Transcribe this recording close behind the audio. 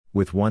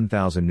With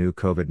 1,000 new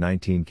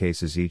COVID-19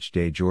 cases each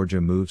day,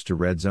 Georgia moves to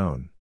red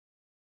zone.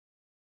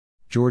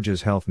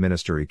 Georgia's Health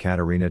Minister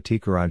Ekaterina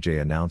Tikaraji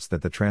announced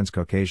that the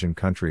Transcaucasian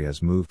country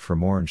has moved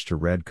from orange to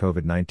red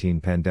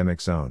COVID-19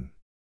 pandemic zone.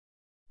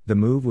 The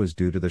move was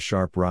due to the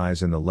sharp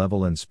rise in the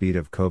level and speed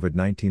of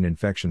COVID-19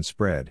 infection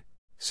spread,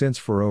 since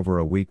for over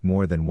a week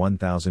more than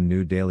 1,000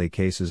 new daily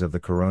cases of the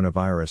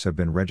coronavirus have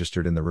been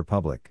registered in the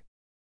republic.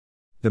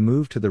 The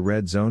move to the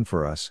red zone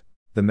for us,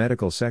 the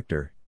medical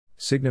sector,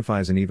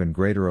 signifies an even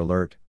greater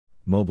alert,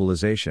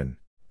 mobilization,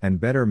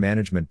 and better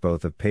management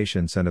both of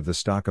patients and of the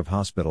stock of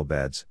hospital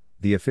beds,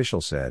 the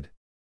official said.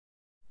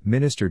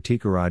 Minister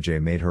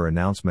Tikaraji made her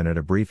announcement at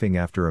a briefing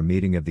after a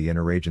meeting of the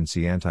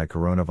Interagency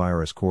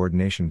Anti-Coronavirus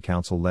Coordination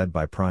Council led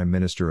by Prime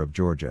Minister of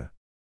Georgia.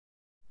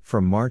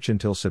 From March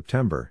until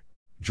September,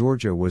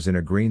 Georgia was in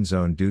a green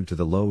zone due to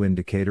the low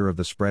indicator of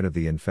the spread of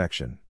the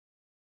infection.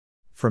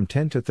 From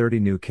 10 to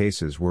 30 new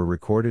cases were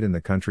recorded in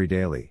the country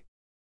daily.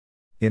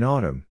 In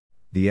autumn,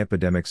 the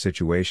epidemic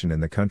situation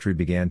in the country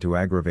began to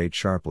aggravate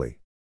sharply.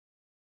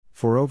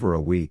 For over a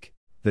week,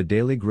 the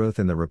daily growth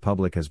in the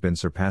republic has been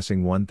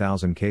surpassing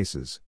 1,000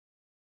 cases.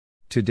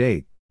 To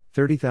date,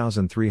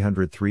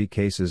 30,303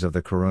 cases of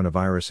the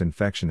coronavirus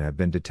infection have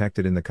been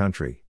detected in the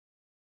country.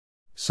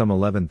 Some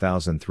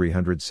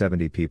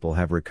 11,370 people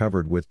have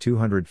recovered with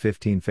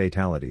 215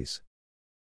 fatalities.